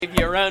Give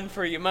you a run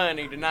for your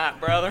money tonight,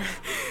 brother.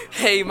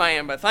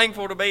 Amen. But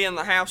thankful to be in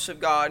the house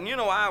of God.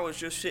 And I was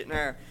just sitting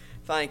there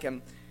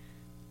thinking,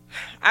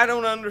 I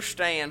don't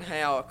understand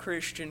how a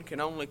Christian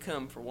can only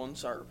come for one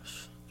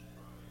service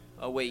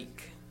a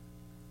week.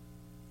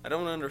 I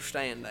don't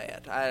understand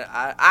that.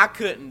 I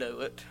couldn't do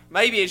it.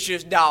 Maybe it's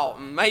just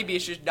Dalton. Maybe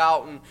it's just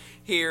Dalton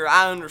here.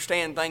 I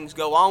understand things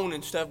go on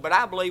and stuff, but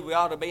I believe we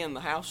ought to be in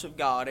the house of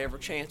God every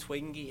chance we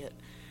can get.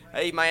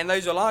 Amen.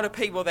 There's a lot of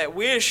people that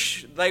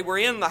wish they were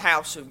in the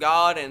house of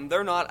God and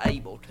they're not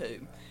able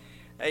to.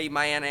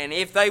 Amen. And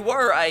if they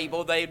were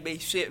able, they'd be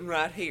sitting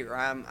right here.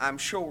 I'm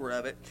sure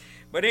of it.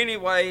 But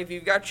anyway, if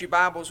you've got your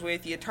Bibles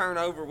with you, turn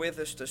over with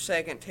us to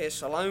 2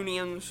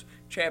 Thessalonians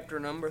chapter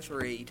number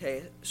 3.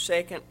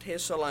 2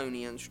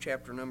 Thessalonians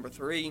chapter number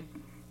 3.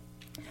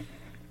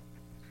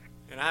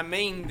 And I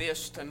mean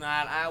this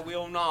tonight. I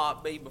will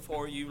not be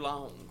before you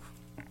long.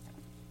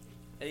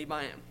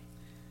 Amen.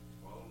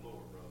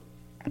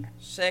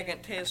 2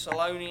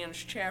 Thessalonians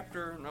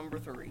chapter number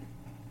 3.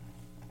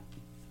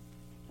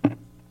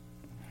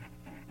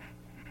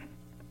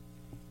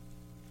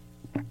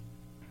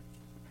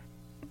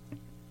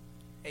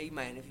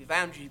 Amen. If you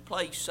found your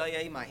place, say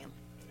amen. Amen.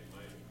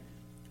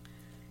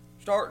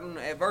 Starting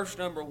at verse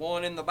number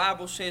 1, and the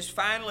Bible says,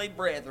 Finally,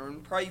 brethren,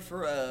 pray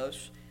for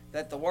us,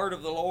 that the word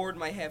of the Lord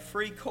may have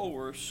free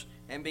course,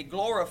 and be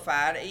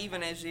glorified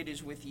even as it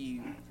is with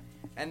you,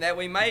 and that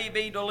we may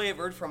be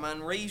delivered from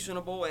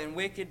unreasonable and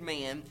wicked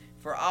men,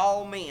 for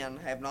all men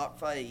have not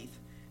faith.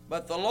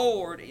 But the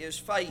Lord is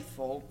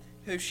faithful,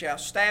 who shall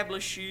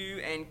establish you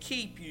and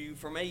keep you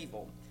from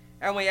evil.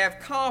 And we have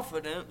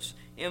confidence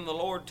in the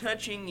Lord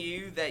touching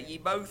you, that ye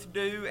both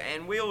do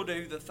and will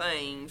do the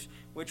things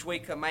which we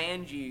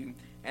command you.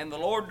 And the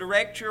Lord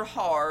direct your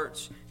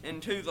hearts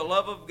into the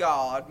love of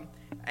God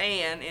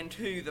and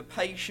into the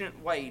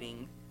patient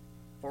waiting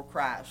for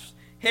Christ.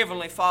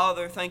 Heavenly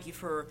Father, thank you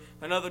for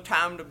another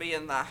time to be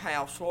in thy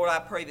house. Lord, I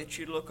pray that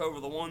you look over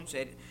the ones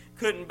that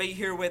couldn't be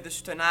here with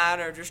us tonight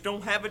or just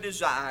don't have a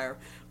desire.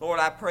 Lord,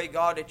 I pray,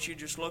 God, that you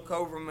just look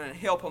over them and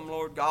help them,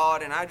 Lord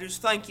God. And I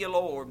just thank you,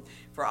 Lord,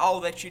 for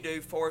all that you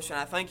do for us. And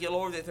I thank you,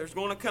 Lord, that there's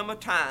going to come a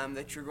time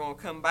that you're going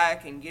to come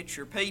back and get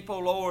your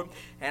people, Lord.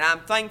 And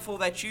I'm thankful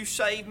that you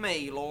saved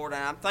me, Lord.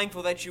 And I'm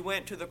thankful that you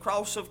went to the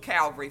cross of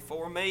Calvary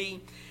for me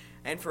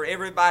and for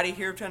everybody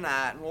here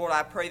tonight. And Lord,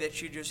 I pray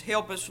that you just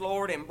help us,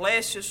 Lord, and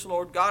bless us,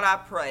 Lord God, I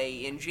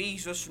pray. In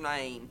Jesus'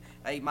 name,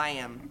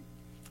 amen.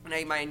 And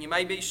amen. You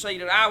may be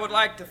seated. I would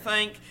like to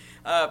think,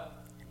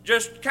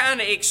 just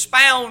kind of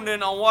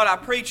expounding on what I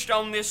preached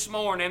on this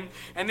morning,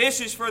 and this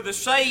is for the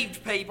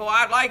saved people.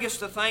 I'd like us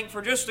to think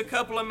for just a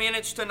couple of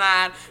minutes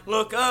tonight,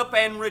 look up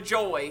and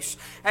rejoice.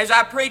 As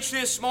I preached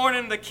this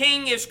morning, the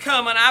King is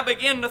coming, I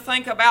begin to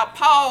think about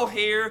Paul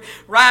here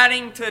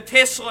writing to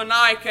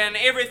Thessalonica and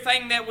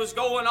everything that was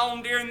going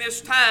on during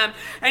this time.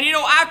 And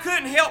I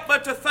couldn't help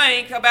but to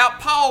think about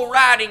Paul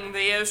writing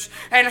this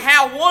and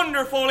how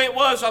wonderful it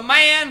was. A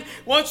man,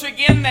 once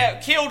again,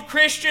 that killed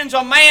Christians,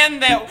 a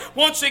man that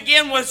once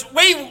again was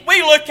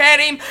we look at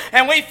him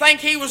and we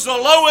think he was the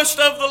lowest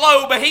of the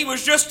low, but he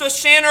was just a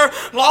sinner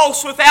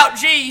lost without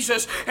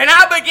Jesus. And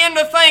I begin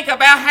to think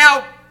about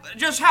how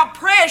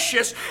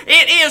precious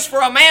it is for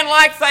a man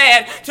like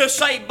that to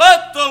say,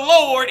 but the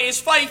Lord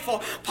is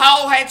faithful.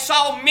 Paul had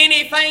saw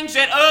many things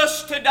that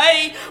us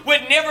today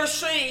would never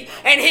see,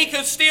 and he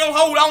could still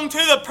hold on to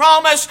the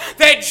promise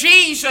that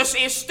Jesus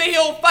is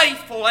still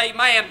faithful.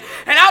 Amen.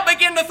 And I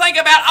begin to think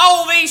about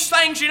all these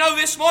things,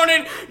 this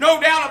morning.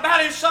 No doubt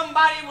about it,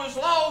 somebody was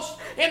lost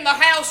in the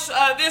house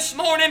this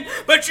morning,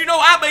 but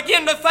I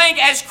begin to think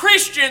as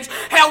Christians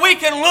how we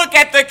can look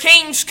at the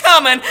King's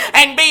coming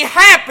and be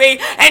happy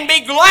and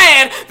be glad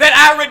that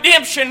our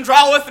redemption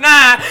draweth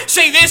nigh.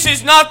 See, this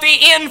is not the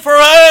end for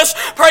us.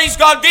 Praise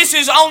God, this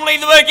is only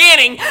the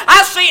beginning.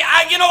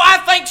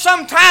 I think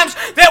sometimes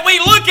that we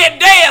look at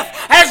death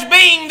as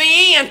being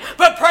the end,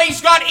 but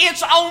praise God,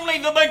 it's only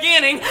the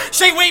beginning.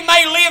 See, we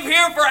may live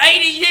here for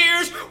 80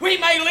 years, we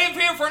may live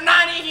here for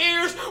 90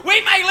 years,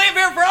 we may live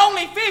here for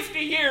only 50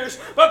 years,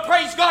 but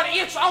praise God,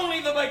 it's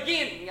only the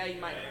beginning.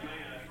 Amen.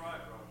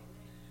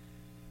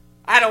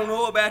 I don't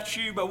know about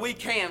you, but we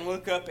can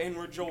look up and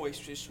rejoice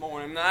this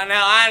morning. Now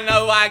I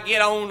know I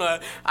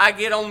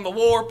get on the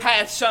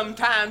warpath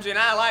sometimes, and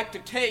I like to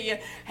tell you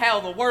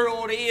how the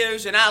world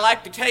is, and I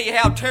like to tell you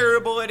how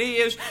terrible it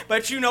is.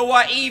 But you know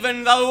what?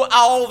 Even though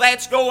all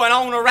that's going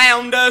on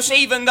around us,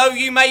 even though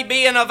you may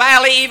be in a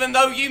valley, even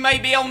though you may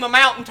be on the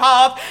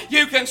mountaintop,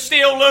 you can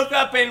still look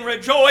up and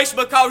rejoice,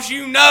 because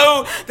you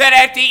know that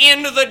at the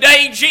end of the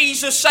day,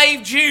 Jesus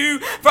saved you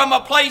from a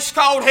place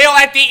called hell.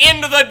 At the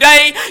end of the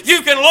day,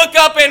 you can look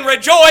up and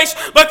rejoice,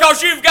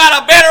 because you've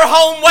got a better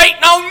home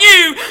waiting on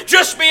you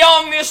just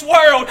beyond this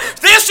world.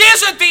 This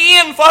isn't the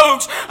end,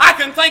 folks. I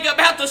can think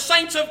about the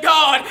saints of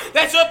God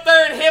that's up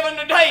there in heaven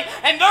today,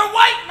 and they're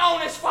waiting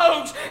on us,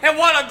 folks, and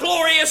what a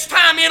glorious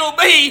time it'll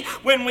be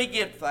when we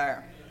get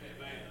there.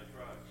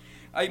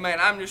 Amen.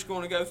 I'm just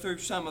going to go through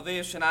some of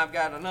this, and I've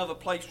got another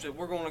place that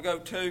we're going to go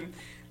to.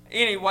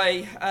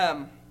 Anyway,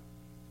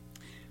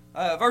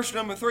 verse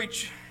number 3,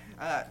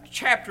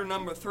 chapter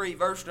number 3,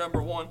 verse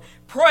number 1.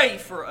 Pray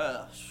for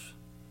us,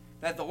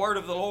 that the word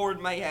of the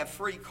Lord may have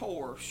free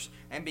course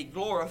and be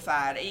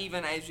glorified,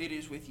 even as it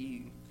is with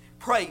you.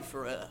 Pray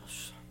for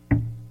us.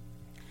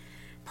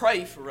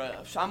 Pray for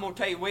us. I'm going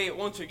to tell you,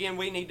 once again,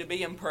 we need to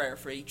be in prayer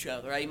for each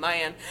other.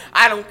 Amen.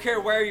 I don't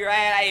care where you're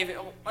at,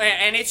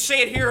 and it's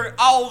said here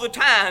all the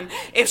time,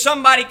 if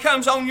somebody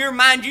comes on your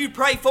mind, you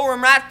pray for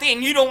them right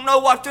then. You don't know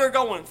what they're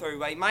going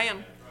through.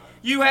 Amen.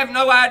 You have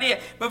no idea.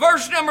 But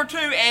verse number 2,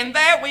 and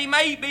that we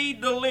may be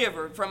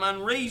delivered from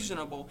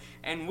unreasonable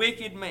and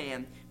wicked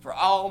men, for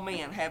all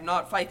men have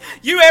not faith.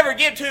 You ever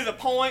get to the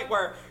point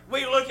where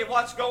we look at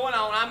what's going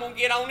on? I'm going to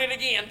get on it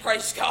again,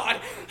 praise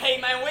God.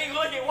 Hey man, we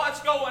look at what's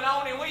going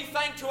on and we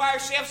think to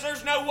ourselves,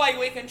 there's no way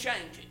we can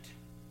change it.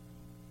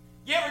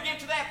 You ever get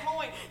to that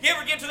point? You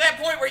ever get to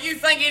that point where you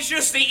think it's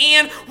just the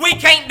end? We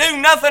can't do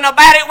nothing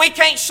about it. We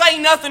can't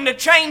say nothing to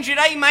change it.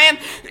 Amen.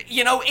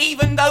 You know,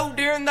 even though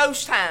during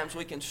those times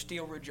we can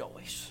still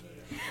rejoice.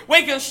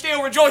 We can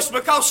still rejoice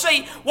because,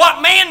 see,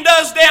 what man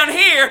does down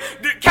here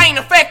can't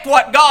affect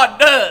what God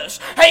does.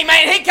 Hey,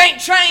 man, he can't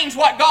change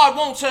what God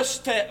wants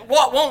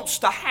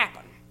to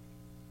happen.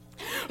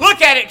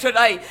 Look at it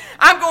today.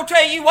 I'm going to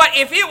tell you what,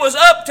 if it was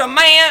up to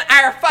man,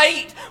 our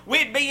fate,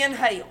 we'd be in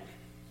hell.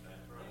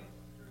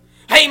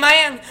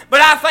 Amen.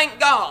 But I thank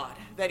God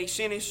that He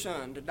sent His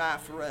Son to die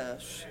for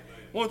us.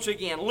 Once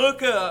again,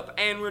 look up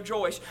and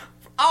rejoice.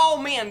 All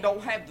men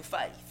don't have the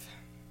faith.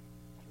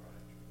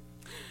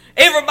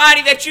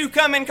 Everybody that you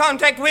come in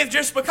contact with,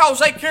 just because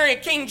they carry a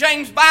King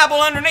James Bible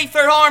underneath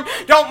their arm,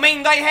 don't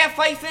mean they have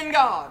faith in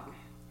God.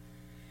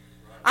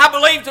 I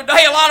believe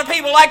today a lot of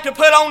people like to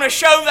put on a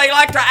show. They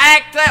like to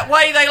act that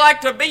way. They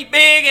like to be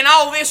big and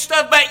all this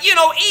stuff. But, you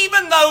know,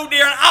 even though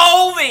during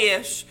all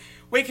this,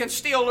 we can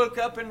still look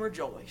up and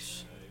rejoice.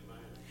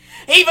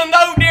 Even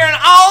though during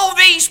all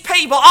these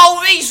people,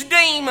 all these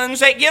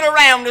demons that get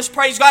around us,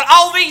 praise God,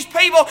 all these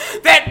people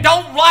that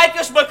don't like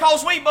us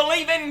because we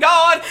believe in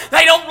God,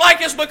 they don't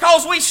like us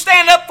because we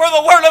stand up for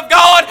the Word of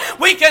God,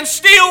 we can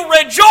still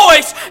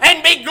rejoice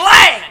and be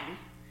glad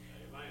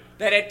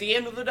that at the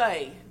end of the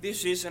day,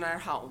 this isn't our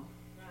home.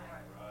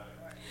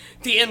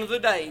 At the end of the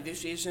day,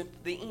 this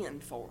isn't the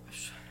end for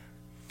us.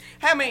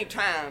 How many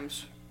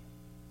times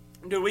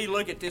do we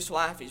look at this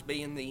life as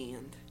being the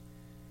end?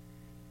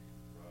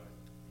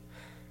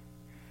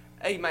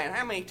 Amen.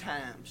 How many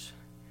times?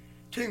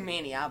 Too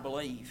many, I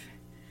believe.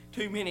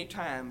 Too many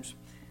times.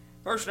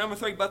 Verse number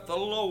 3, but the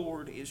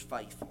Lord is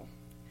faithful,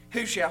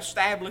 who shall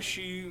establish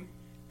you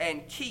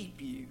and keep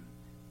you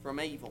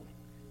from evil.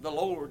 The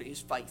Lord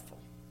is faithful.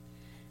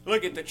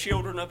 Look at the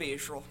children of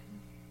Israel.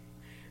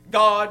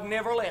 God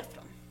never left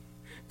them.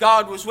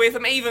 God was with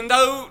them, even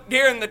though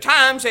during the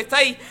times that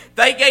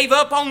they gave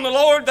up on the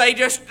Lord, they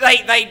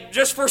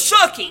just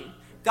forsook Him.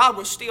 God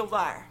was still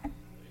there.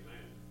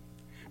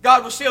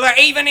 God was still there,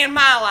 even in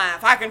my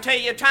life. I can tell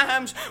you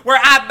times where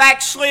I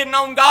backslidden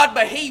on God,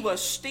 but He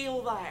was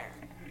still there.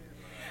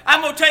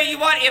 I'm going to tell you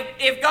what,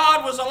 if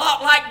God was a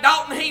lot like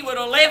Dalton, He would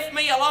have left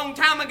me a long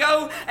time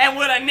ago and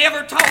would have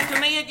never talked to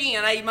me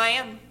again.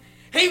 Amen.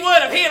 He'd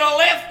have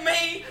left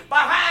me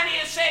behind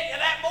and said,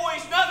 that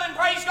boy's nothing,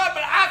 praise God,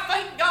 but I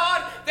thank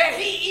God that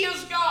He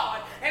is God.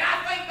 And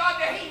I thank God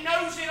that He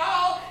knows it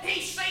all.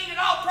 He's seen it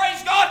all,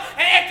 praise God.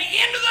 And at the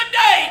end of the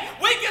day,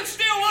 we can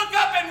still look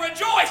up and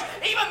rejoice.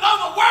 Even though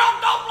the world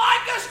don't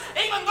like us,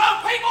 even though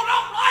people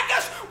don't like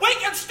us, we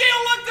can still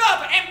look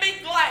up and be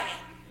glad.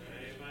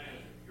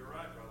 Amen. You're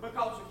right, brother.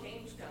 Because the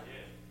King's coming.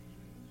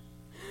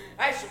 Yeah.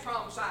 That's the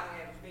promise I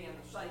have as being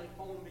a saved,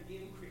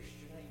 born-again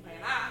Christian.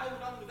 Amen. I hold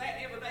on to that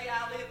every day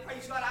I live.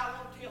 Praise God, I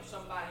want to tell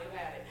somebody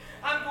about it.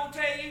 I'm going to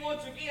tell you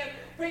once again,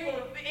 people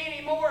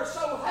anymore are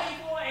so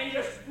hateful and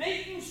just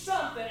needing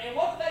something, and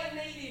what they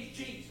need is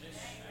Jesus.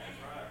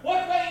 Right.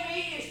 What they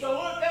need is to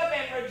look up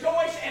and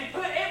rejoice and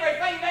put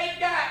everything they've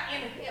got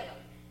in heaven.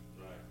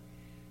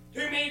 Right.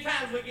 Too many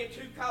times we get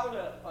too caught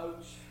up,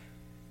 folks.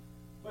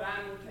 But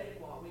I'm going to tell you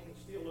what, we can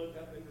still look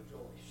up and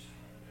rejoice.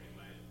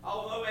 Amen.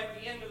 Although at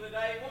the end of the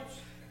day, once,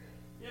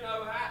 you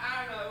know,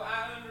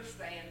 I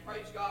understand,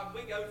 praise God,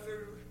 we go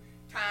through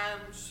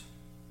times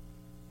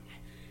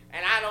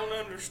and I don't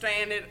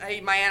understand it.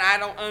 Amen. I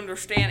don't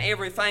understand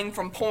everything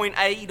from point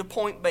A to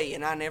point B,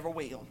 and I never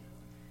will.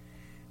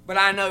 But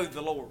I know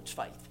the Lord's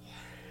faithful.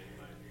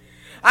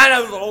 I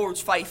know the Lord's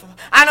faithful.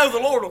 I know the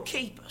Lord will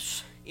keep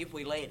us if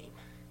we let Him.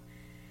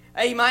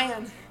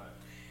 Amen.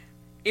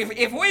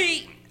 If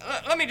we,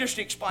 let me just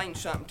explain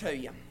something to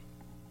you.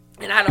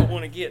 And I don't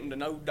want to get into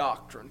no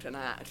doctrine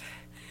tonight.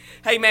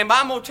 Amen. But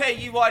I'm going to tell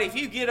you what, if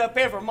you get up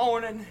every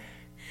morning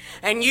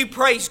and you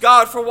praise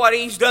God for what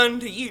He's done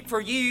to you, for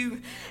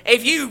you,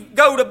 if you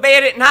go to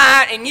bed at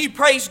night and you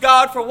praise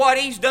God for what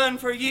He's done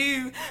for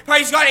you,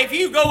 praise God, if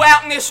you go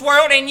out in this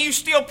world and you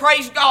still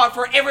praise God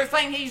for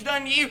everything He's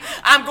done to you,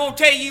 I'm going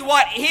to tell you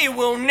what, He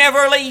will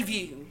never leave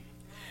you.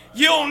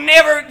 You'll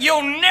never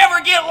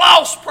get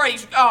lost,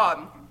 praise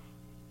God.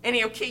 And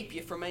He'll keep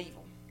you from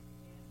evil.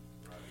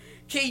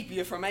 Keep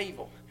you from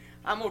evil.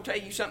 I'm going to tell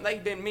you something.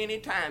 There's been many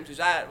times, as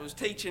I was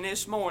teaching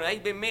this morning,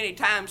 there's been many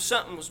times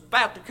something was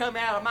about to come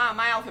out of my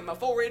mouth, and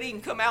before it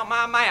even come out of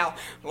my mouth,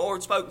 the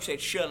Lord spoke and said,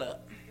 shut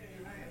up.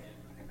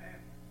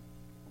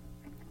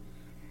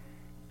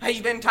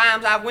 There's been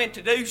times I went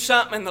to do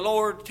something and the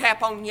Lord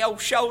tap on your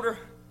shoulder.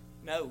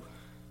 No.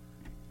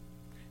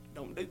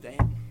 Don't do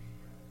that.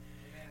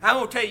 I'm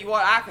going to tell you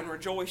what, I can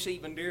rejoice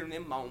even during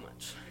them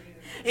moments.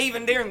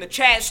 Even during the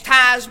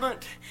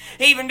chastisement,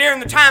 even during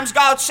the times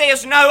God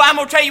says no. I'm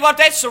going to tell you what,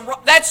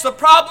 that's the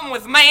problem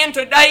with man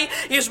today,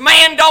 is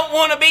man don't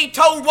want to be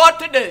told what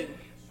to do.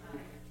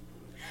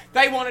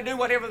 They want to do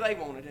whatever they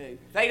want to do.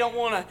 They don't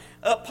want to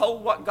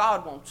uphold what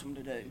God wants them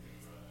to do.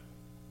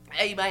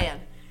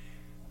 Amen.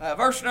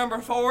 Verse number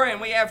 4,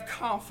 and we have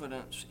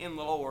confidence in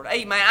the Lord.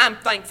 Amen. I'm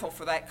thankful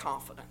for that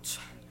confidence.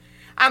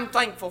 I'm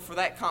thankful for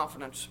that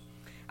confidence.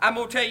 I'm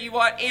going to tell you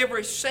what,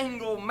 every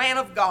single man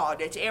of God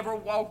that's ever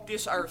walked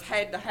this earth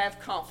had to have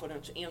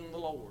confidence in the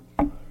Lord.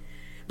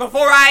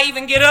 Before I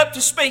even get up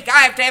to speak, I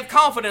have to have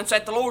confidence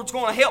that the Lord's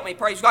going to help me,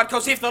 praise God.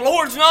 Because if the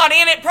Lord's not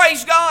in it,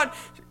 praise God,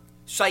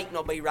 Satan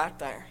will be right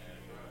there.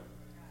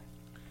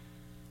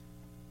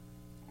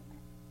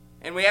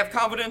 And we have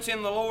confidence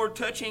in the Lord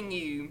touching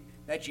you,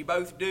 that you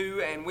both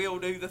do and will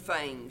do the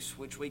things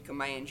which we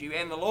command you.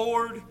 And the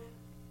Lord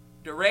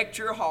direct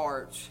your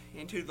hearts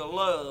into the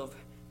love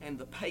and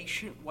the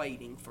patient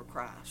waiting for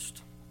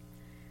Christ.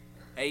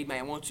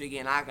 Amen. Once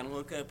again, I can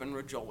look up and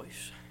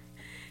rejoice,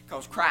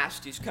 because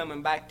Christ is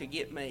coming back to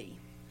get me.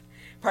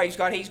 Praise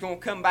God, He's going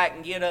to come back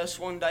and get us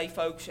one day,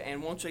 folks,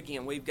 and once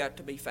again, we've got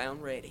to be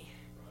found ready.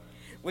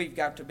 We've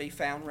got to be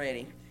found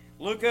ready.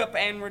 Look up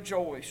and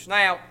rejoice.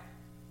 Now,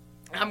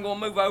 I'm going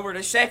to move over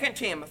to 2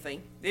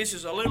 Timothy. This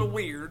is a little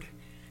weird.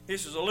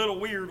 This is a little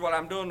weird what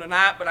I'm doing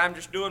tonight, but I'm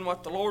just doing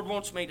what the Lord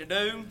wants me to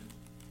do.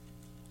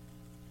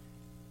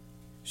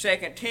 2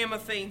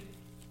 Timothy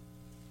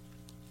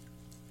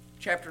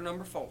chapter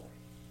number 4.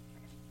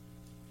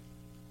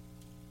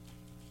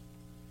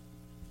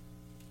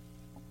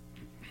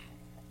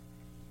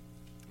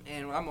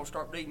 And I'm going to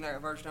start reading there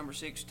at verse number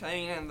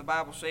 16. And the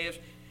Bible says,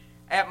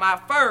 at my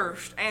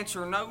first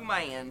answer no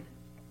man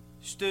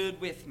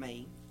stood with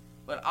me,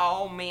 but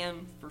all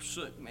men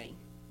forsook me.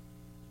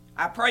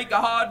 I pray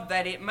God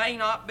that it may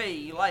not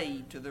be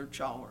laid to their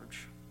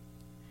charge.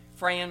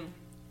 Friend,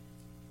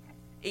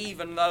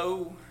 even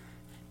though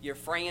your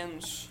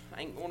friends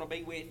ain't going to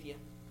be with you,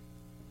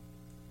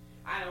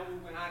 I know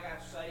when I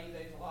got saved,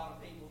 there's a lot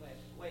of people that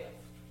left.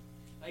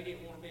 They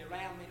didn't want to be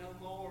around me no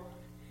more,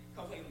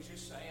 because they was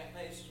just saying,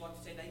 this is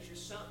what they said, there's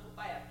just something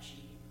about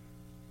you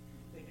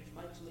that just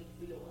makes me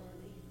feel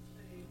uneasy.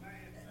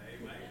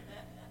 Amen.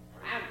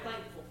 I'm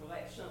thankful for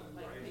that, something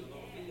that makes people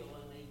feel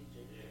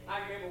uneasy.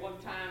 I remember one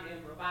time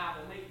in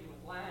revival meeting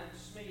with Lion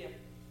Smith,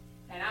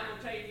 and I'm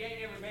going to tell you, you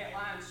ain't never met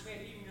Lion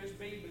Smith, you can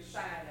just be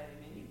beside him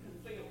and you can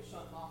feel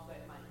something off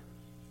that man.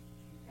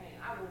 You can.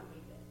 I want to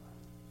be that way.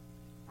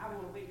 I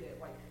want to be that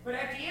way. But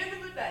at the end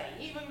of the day,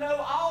 even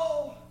though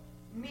all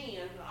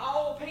men,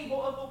 all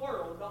people of the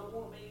world don't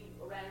want to be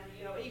around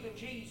you, even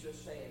Jesus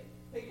said,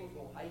 people's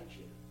going to hate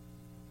you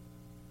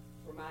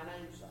for my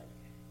name's sake.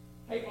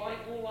 People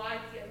ain't going to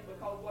like you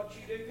because what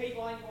you do.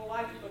 People ain't going to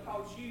like you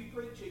because you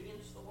preach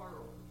against the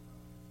world.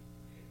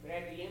 But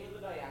at the end of the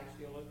day, I can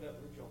still look up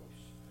and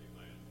rejoice.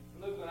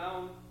 Amen. Moving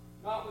on,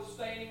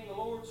 notwithstanding, the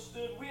Lord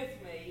stood with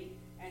me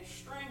and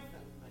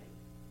strengthened me,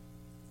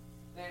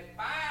 that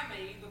by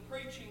me the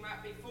preaching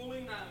might be fully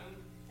known,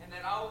 and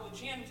that all the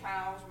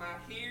Gentiles might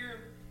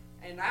hear,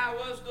 and I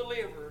was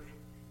delivered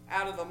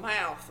out of the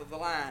mouth of the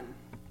lion.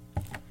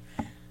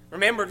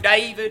 Remember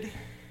David?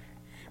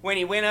 When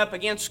he went up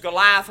against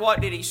Goliath, what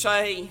did he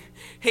say?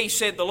 He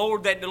said, the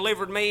Lord that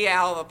delivered me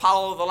out of the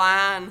paw of the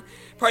lion,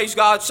 praise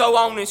God, so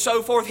on and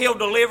so forth, He'll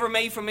deliver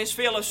me from this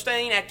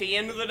Philistine at the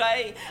end of the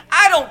day.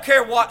 I don't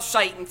care what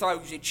Satan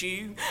throws at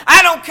you.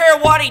 I don't care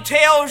what he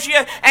tells you.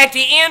 At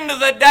the end of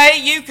the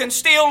day, you can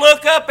still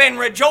look up and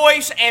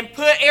rejoice and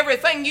put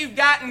everything you've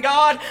got in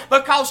God,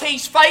 because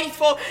He's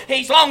faithful,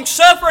 He's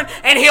long-suffering,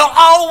 and He'll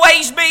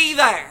always be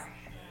there.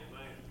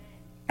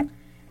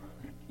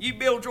 You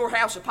build your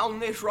house upon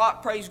this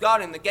rock, praise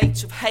God, and the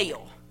gates of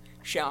hell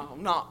shall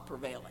not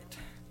prevail it.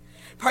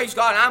 Praise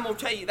God, I'm going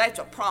to tell you, that's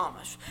a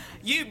promise.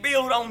 You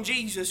build on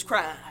Jesus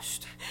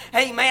Christ.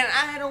 Amen.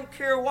 I don't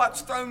care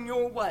what's thrown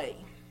your way.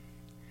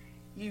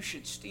 You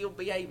should still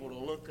be able to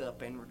look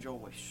up and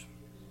rejoice.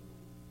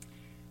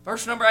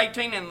 Verse number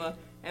 18,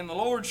 and the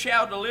Lord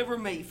shall deliver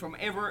me from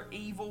every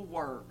evil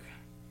work,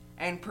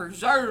 and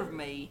preserve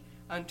me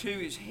unto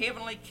His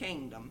heavenly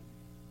kingdom,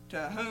 to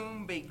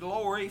whom be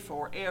glory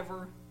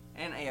forever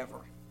and ever.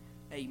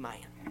 Amen.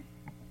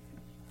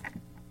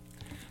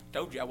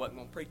 Told you I wasn't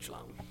going to preach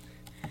long.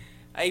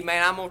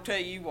 Amen. I'm going to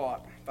tell you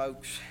what,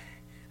 folks.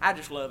 I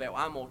just love that.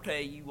 I'm going to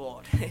tell you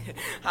what.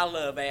 I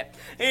love that.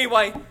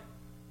 Anyway,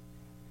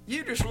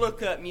 you just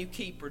look up and you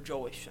keep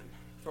rejoicing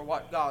for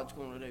what God's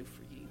going to do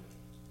for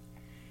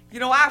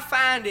you. I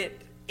find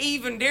it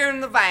even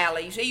during the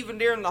valleys, even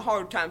during the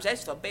hard times,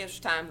 that's the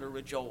best time to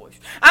rejoice.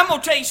 I'm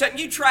going to tell you something.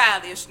 You try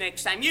this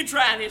next time. You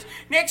try this.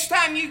 Next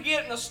time you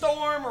get in a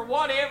storm or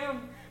whatever,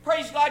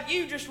 praise God,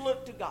 you just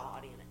look to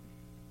God in it.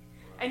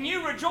 And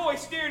you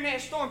rejoice during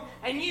that storm,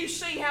 and you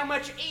see how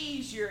much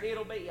easier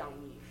it'll be on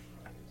you.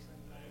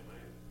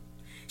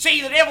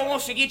 See, the devil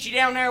wants to get you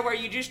down there where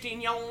you're just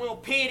in your own little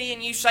pity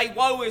and you say,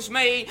 woe is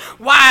me.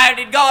 Why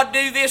did God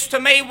do this to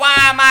me? Why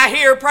am I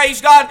here? Praise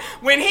God.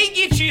 When He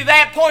gets you to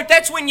that point,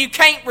 that's when you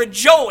can't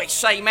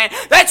rejoice, amen.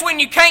 That's when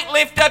you can't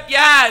lift up your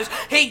eyes.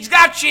 He's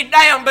got you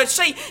down. But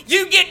see,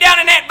 you get down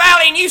in that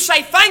valley and you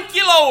say, thank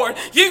you, Lord.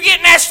 You get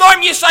in that storm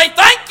and you say,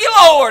 thank you,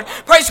 Lord.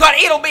 Praise God.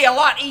 It'll be a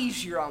lot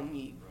easier on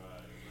you.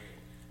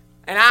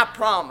 And I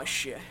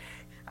promise you,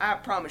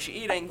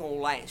 it ain't going to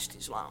last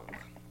as long.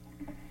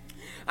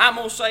 I'm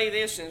going to say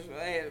this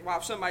while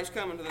somebody's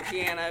coming to the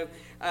piano.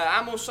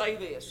 I'm going to say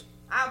this.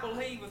 I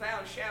believe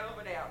without a shadow of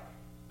a doubt,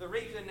 the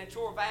reason that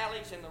your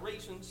valleys and the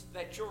reasons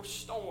that your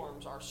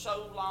storms are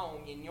so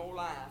long in your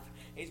life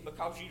is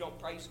because you don't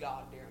praise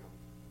God during them.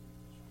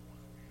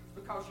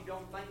 It's because you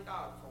don't thank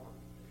God for them.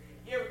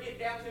 You ever get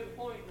down to the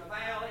point in the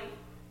valley,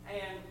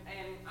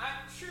 and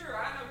I'm sure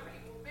I know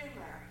people who've been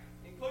there,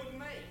 including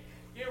me.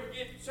 You ever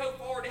get so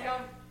far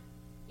down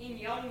in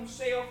your own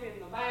self in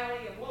the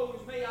valley and woe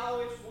is me all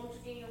this once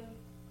again,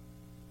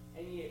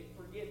 and you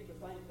forget to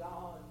thank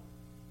God.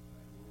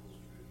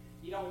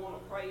 You don't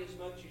want to pray as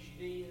much as you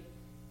did.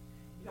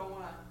 You don't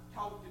want to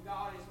talk to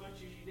God as much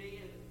as you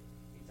did.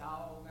 It's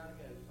all got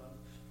to go,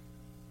 folks.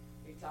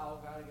 It's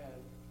all got to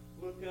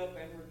go. Look up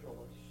and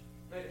rejoice.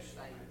 Let us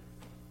stand.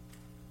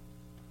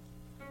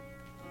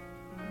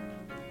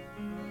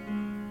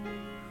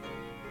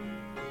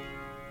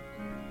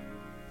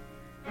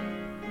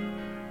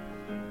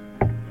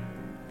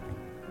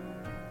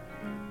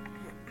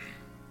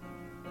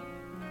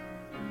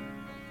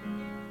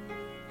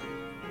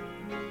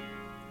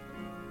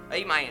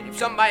 Amen. If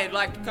somebody would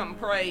like to come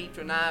pray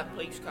tonight,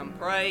 please come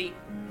pray.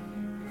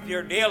 If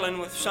you're dealing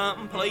with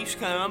something, please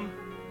come.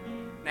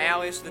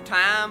 Now is the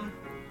time.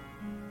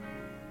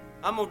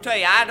 I'm going to tell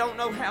you, I don't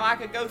know how I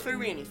could go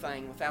through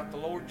anything without the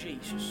Lord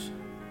Jesus.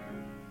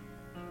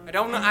 I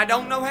don't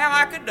know how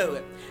I could do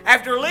it.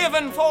 After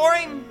living for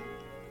Him,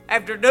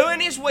 after doing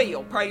His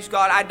will, praise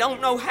God, I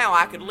don't know how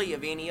I could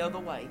live any other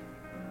way.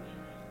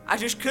 I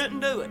just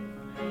couldn't do it.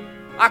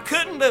 I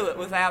couldn't do it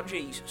without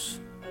Jesus.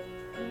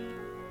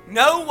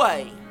 No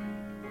way.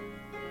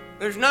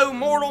 There's no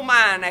mortal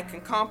mind that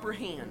can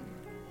comprehend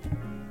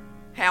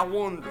how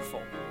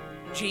wonderful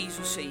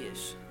Jesus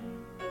is.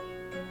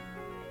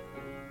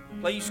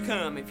 Please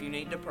come if you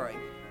need to pray.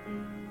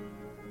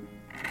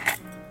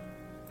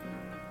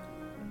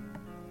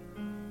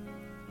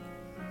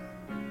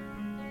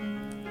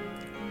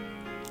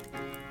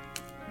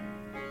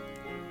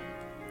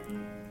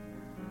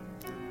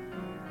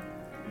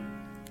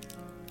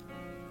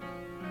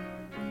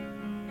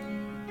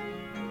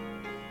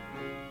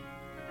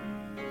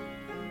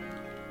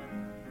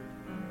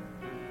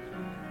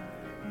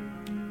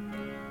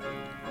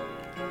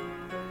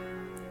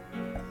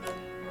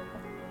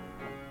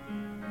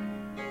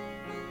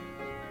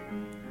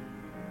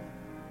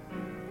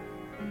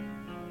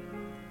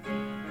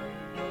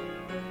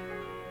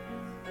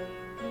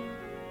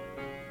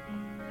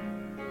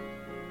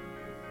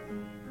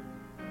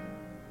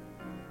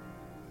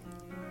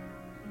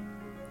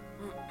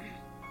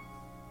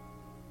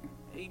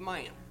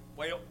 Amen.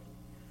 Well,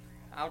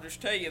 I'll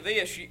just tell you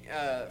this.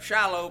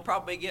 Shiloh will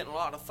probably be getting a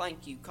lot of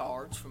thank you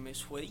cards from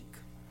this week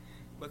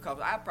because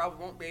I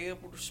probably won't be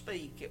able to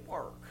speak at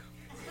work.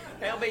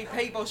 There'll be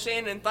people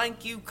sending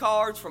thank you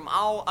cards from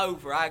all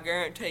over. I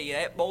guarantee you.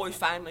 That boy's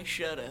finally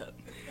shut up.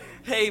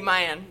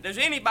 Amen. Does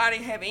anybody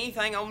have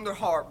anything on their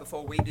heart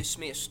before we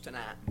dismiss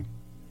tonight?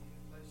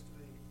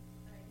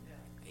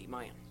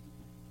 Amen.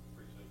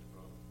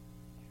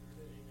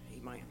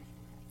 Amen.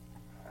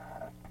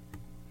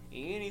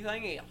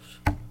 Anything else?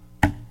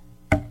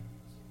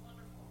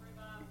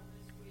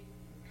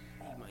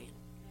 Amen.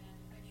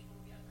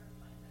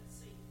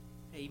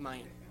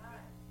 Amen.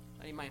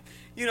 Amen.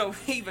 You know,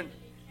 even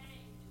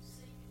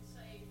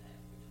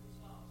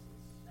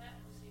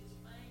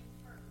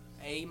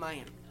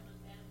Amen.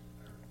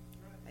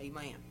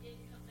 Amen.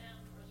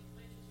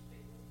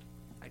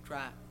 That's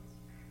right.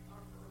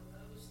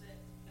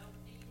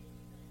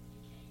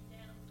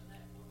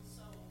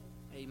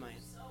 Amen.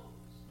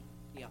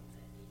 Yeah.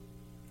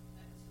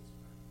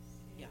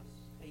 Yeah.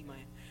 Amen.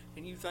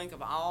 And you think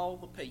of all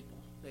the people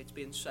that's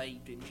been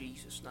saved in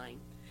Jesus' name.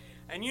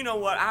 And you know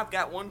what? I've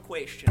got one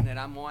question that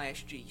I'm going to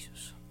ask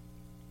Jesus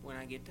when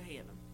I get to heaven.